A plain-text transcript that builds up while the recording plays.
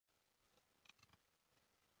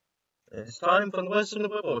It's time for the lesson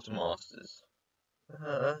of the Masters.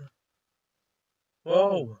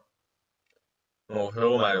 Whoa! Oh,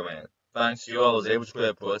 hello, Megaman. Thanks to you, I was able to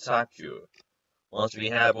create a attack cure. Once we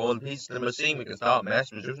have all the pieces of the machine, we can start mass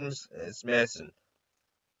producing its medicine.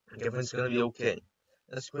 Everything's gonna be okay.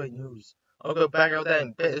 That's great news. I'll go back out there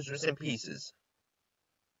and get those missing pieces.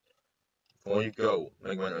 Before you go,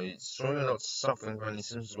 Megaman, are you sure you're not suffering from any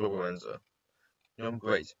symptoms of influenza? You're doing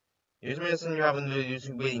great. Use medicine you haven't used,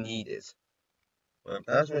 you really need it. Well,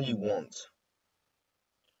 that's what you want.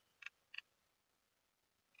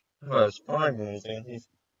 Well, it's fine, it's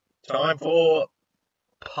time for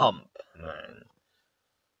Pump Man.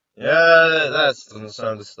 Yeah, that doesn't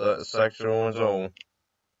sound sexual at all.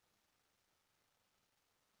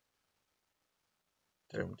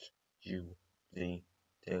 Don't you think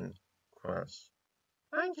crass?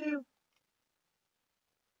 Thank you.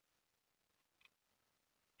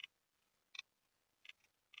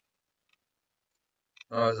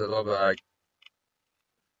 Oh, there's a lot of lag.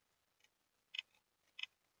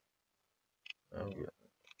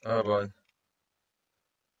 Oh boy.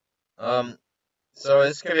 So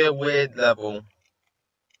it's gonna be a weird level.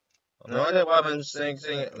 No idea why I'm saying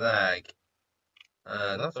lag.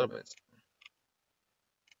 Not a bit.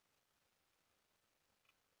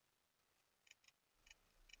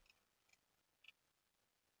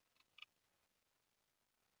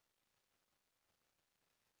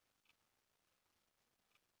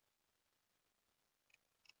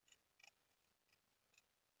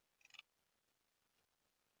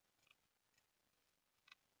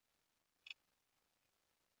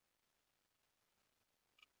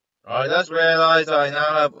 I just realized I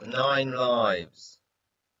now have 9 lives.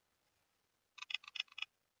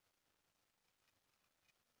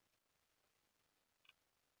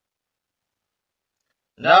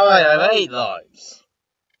 Now I have 8 lives.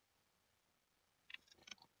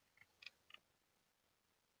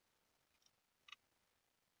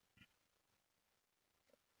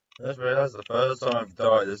 I just realized the first time I've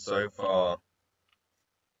died so far.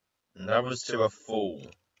 And that was to a fool.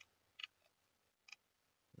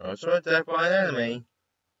 Not to a death by an enemy.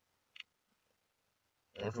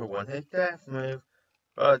 Not to a one-hit death move.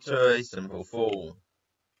 But to a simple fool.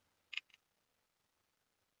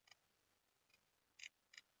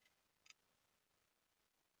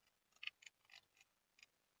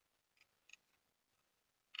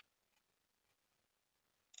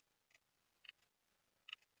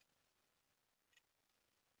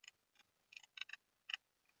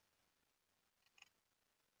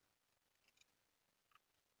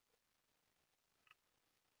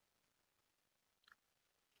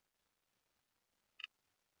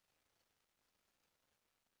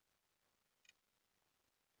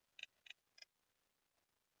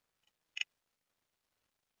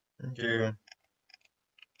 Thank you.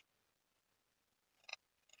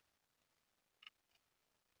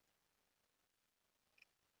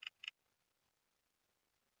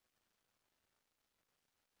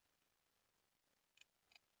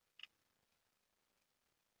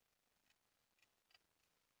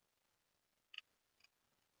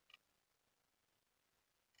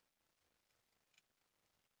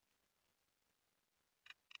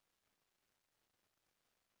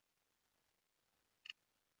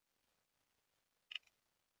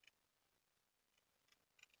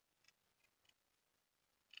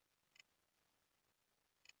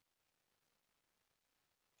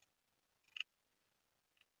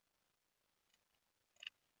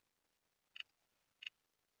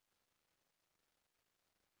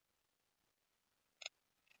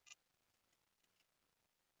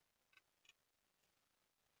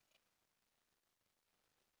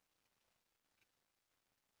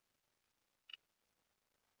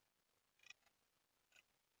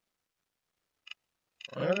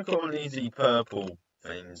 I'm gonna call these the purple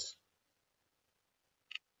things.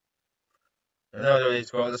 No,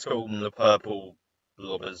 let's call them the purple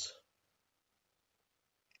blobbers.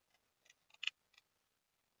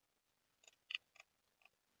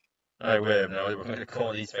 Oh, weird, now we're gonna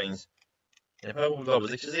call these things the purple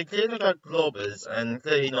blobbers, because they clearly look like blobbers and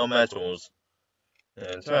clearly not metals.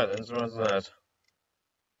 And that's what's that.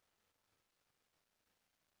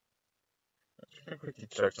 Let's quickly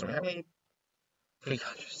check something. How many?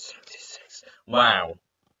 376. Wow.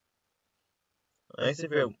 I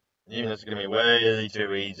feel even though it's gonna be way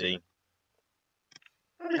too easy.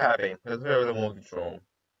 I'm happy. There's very little more control.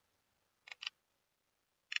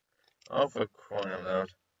 Oh, for crying out loud.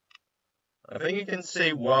 I think you can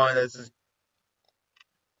see why this is.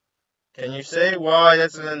 Can you see why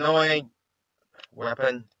that's an annoying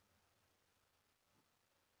weapon?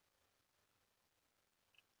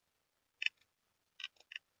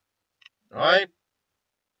 I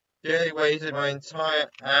nearly wasted my entire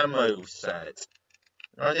ammo set.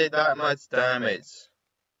 I did that much damage.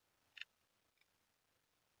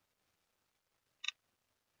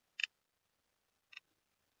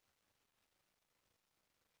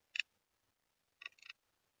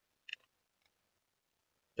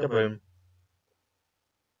 Kaboom.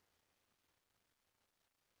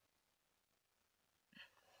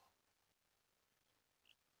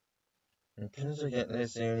 And as I get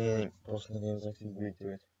this, the only boss in the game is actually weak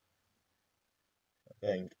to it. I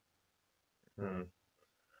think. Hmm.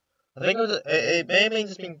 I think it may have been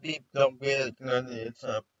just being beeped up with it's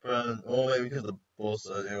up, or maybe because the boss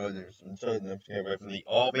there's some certain enough to get away from the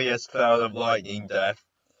obvious cloud of lightning death.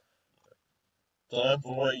 Time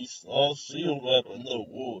for a shield weapon, the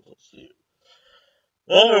water shield.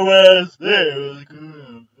 Otherwise, there.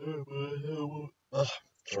 Ugh,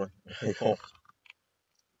 sorry.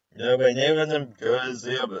 Nobody named them good as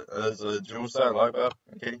here, but as a dual side like that,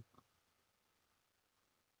 okay.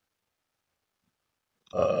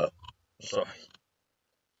 Uh, sorry.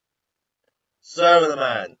 So the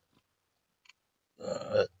man,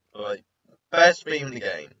 like best theme in the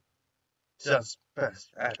game, just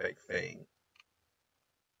best epic theme.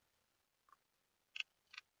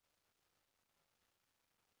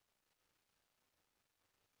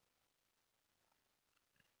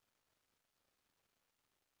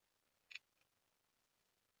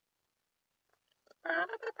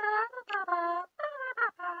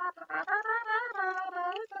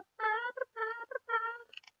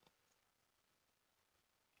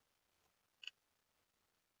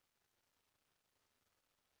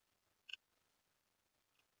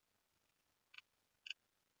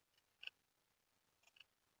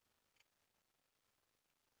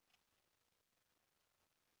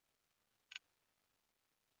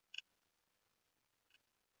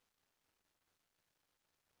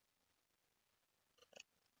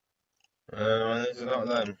 This is not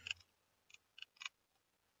them.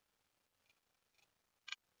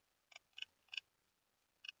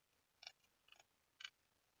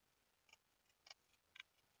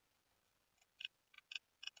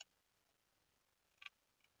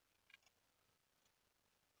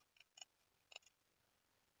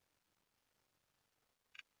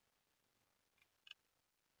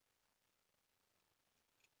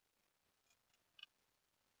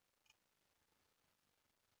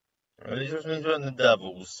 This just means we're the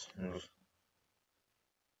devils.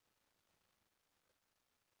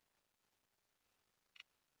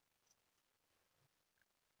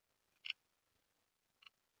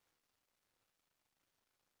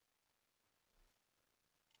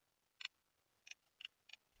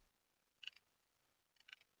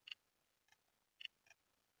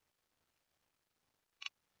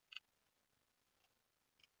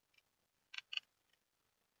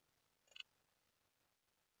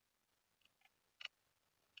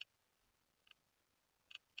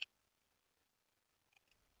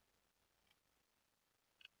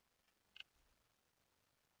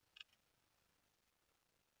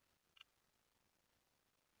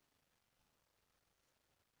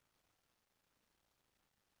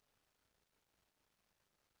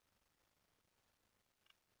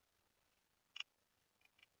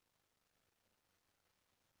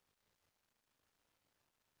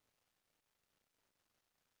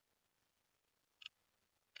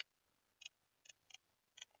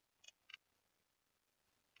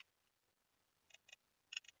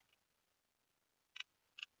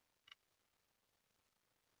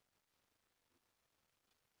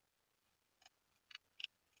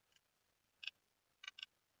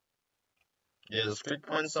 Yeah, just quick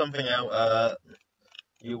point something out.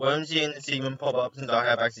 You won't see any achievement pop up since I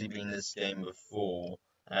have actually been in this game before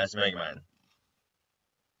as Megaman.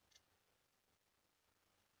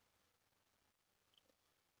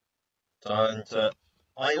 Time to.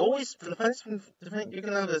 I always, for the first thing you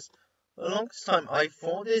can know this, for the longest time, I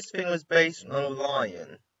thought this thing was based on a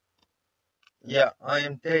lion. Yeah, I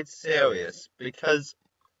am dead serious, because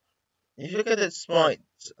if you look at its sprite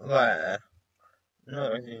there,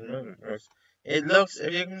 no, actually, no, it looks,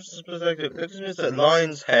 if you can just perspective, it looks just like a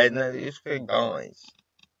lion's head, and it's got eyes.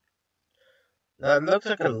 Now, it looks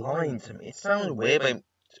like a lion to me. It sounds weird, but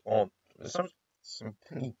or some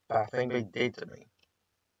pretty bad thing they did to me.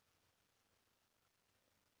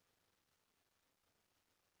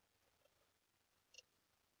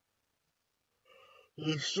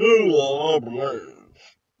 It's so blades.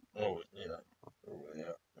 Oh, yeah. Oh,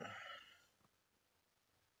 yeah.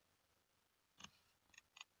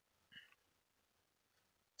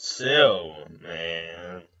 So,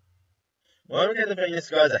 man. Why don't we get the thing this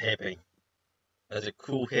guy's a hippie? That's a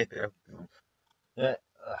cool hippie. Yeah.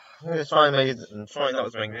 I'm gonna try and make it, and try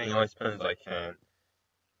not to make any nice puns I can.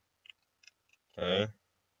 Okay.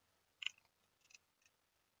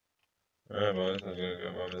 Alright, well, this is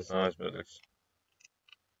gonna go on this nice physics.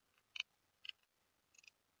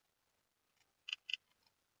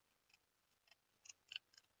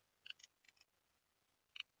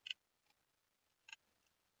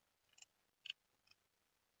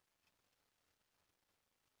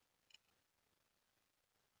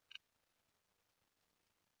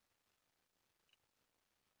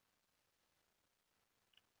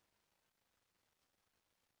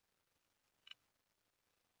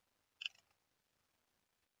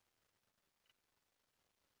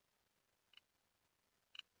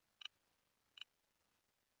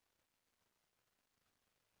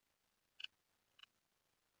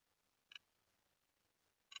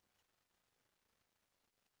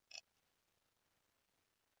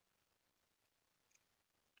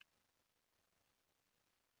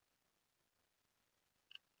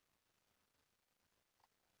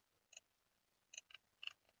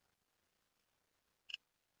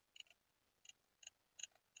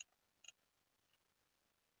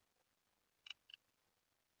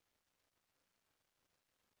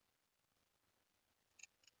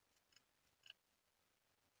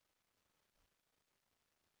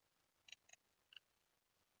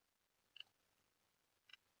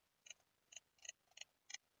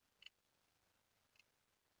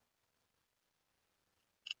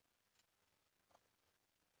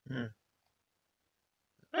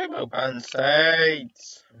 Rainbow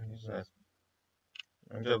Pancakes!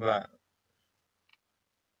 Look at that.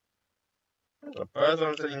 The first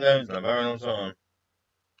one sitting down in a very long time.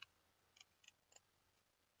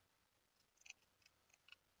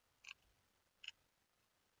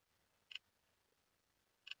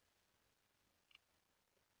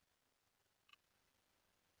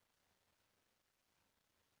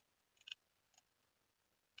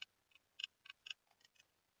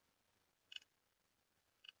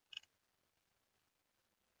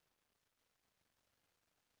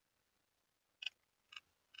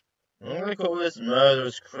 I'm gonna call this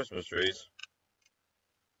Murderous Christmas Trees.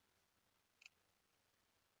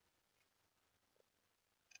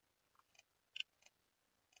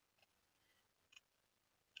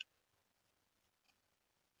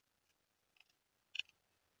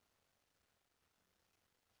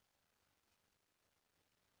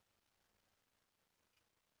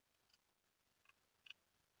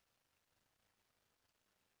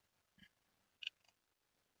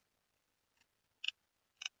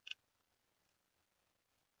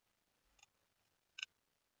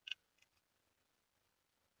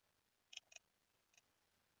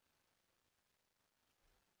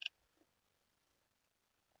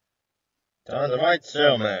 Dynamite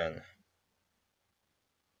Showman.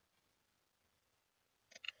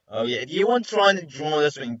 Oh yeah, if you want to try and draw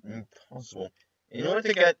this thing impossible, in order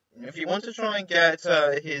to get, if you want to try and get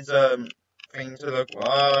his thing to look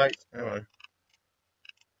right, hang on.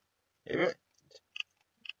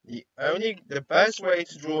 The best way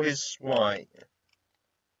to draw his sprite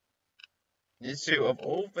is to, of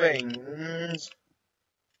all things,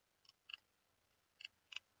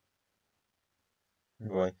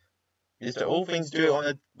 right, is to all things do it on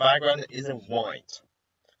a background that isn't white.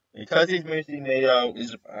 Because he's mostly made out,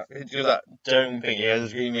 it's just that dome thing, he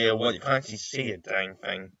has given me a white, you can't actually see a dang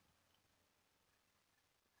thing.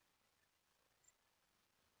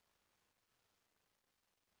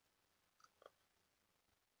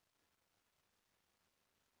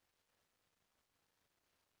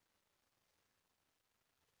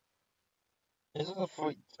 This is a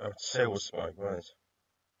fight. Oh, tail spike, right.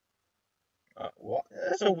 What?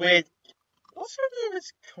 That's a weird. What's going on with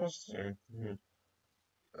his costume?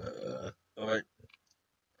 Alright.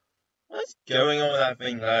 What's going on with that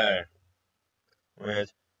thing there?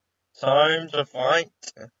 Weird. Time to fight.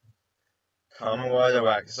 Common Rider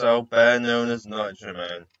Axel, better known as Nitro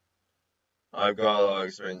Man. I've got a lot of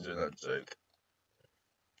experience with that joke.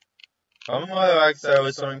 Common Rider Axel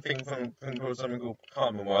is something from something called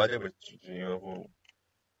Common Rider, which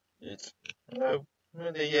it's no,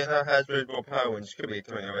 yeah, that has really good power and could be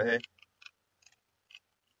coming over here.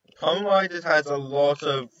 Kamen Riders has a lot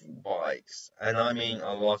of bikes, and I mean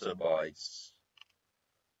a lot of bikes.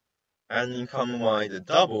 And in Kamen Rider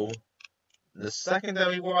Double, the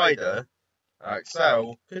secondary rider,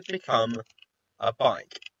 Axel, could become a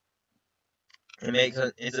bike. It makes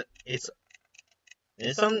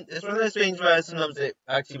it's one of those things where sometimes it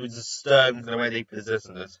actually was disturbing the way they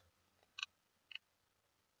positioned it.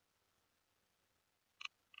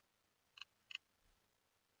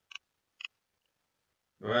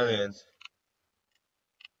 Brilliant.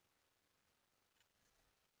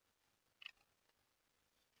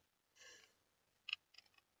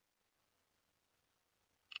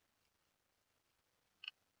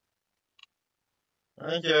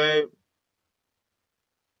 Thank you.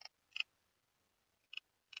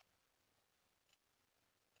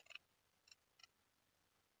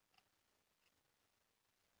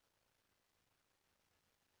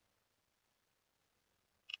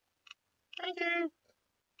 Thank you.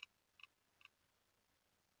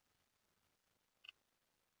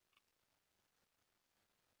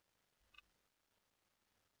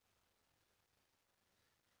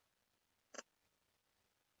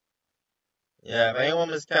 Yeah, if anyone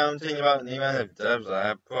was counting about the amount of dubs I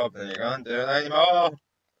have, probably can't do it anymore.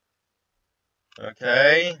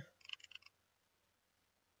 Okay.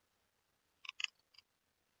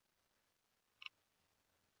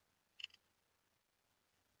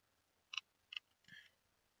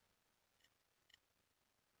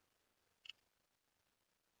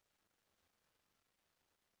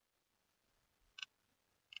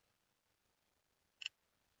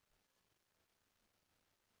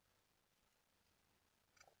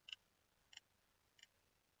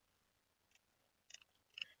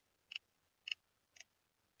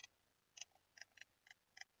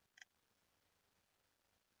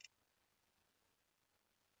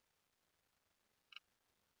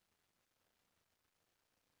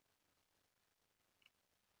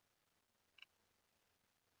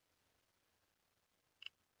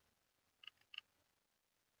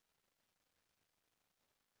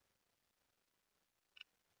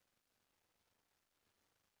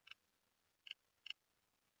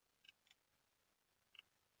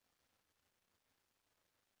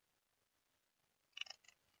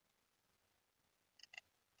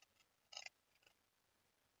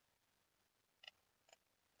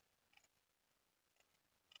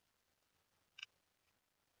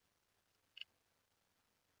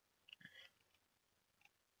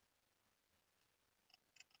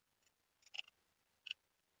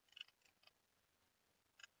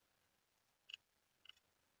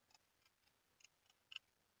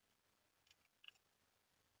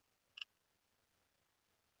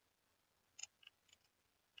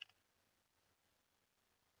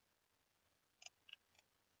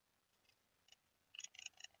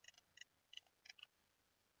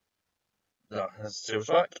 No, that's still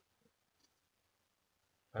right.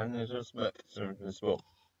 And it's just this book.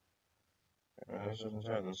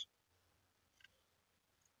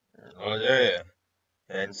 Oh yeah.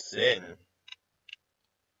 And sin.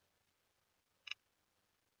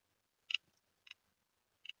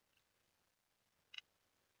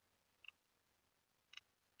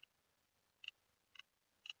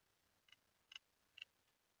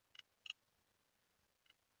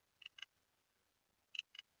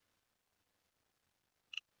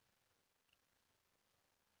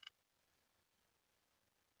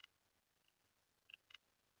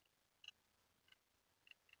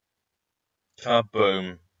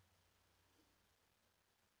 Kaboom.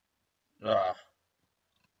 Ah.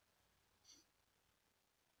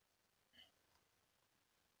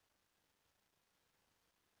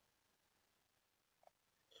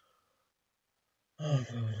 Oh,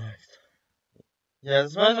 relaxed. Yeah,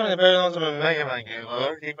 it's especially very awesome in Megaman game.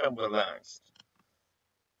 I keep them relaxed.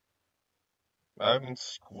 I haven't been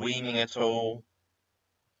screaming at all.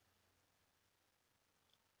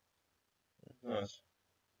 Yes.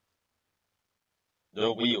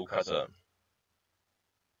 The wheel cutter.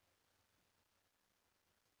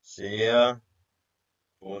 See ya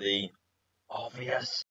for the obvious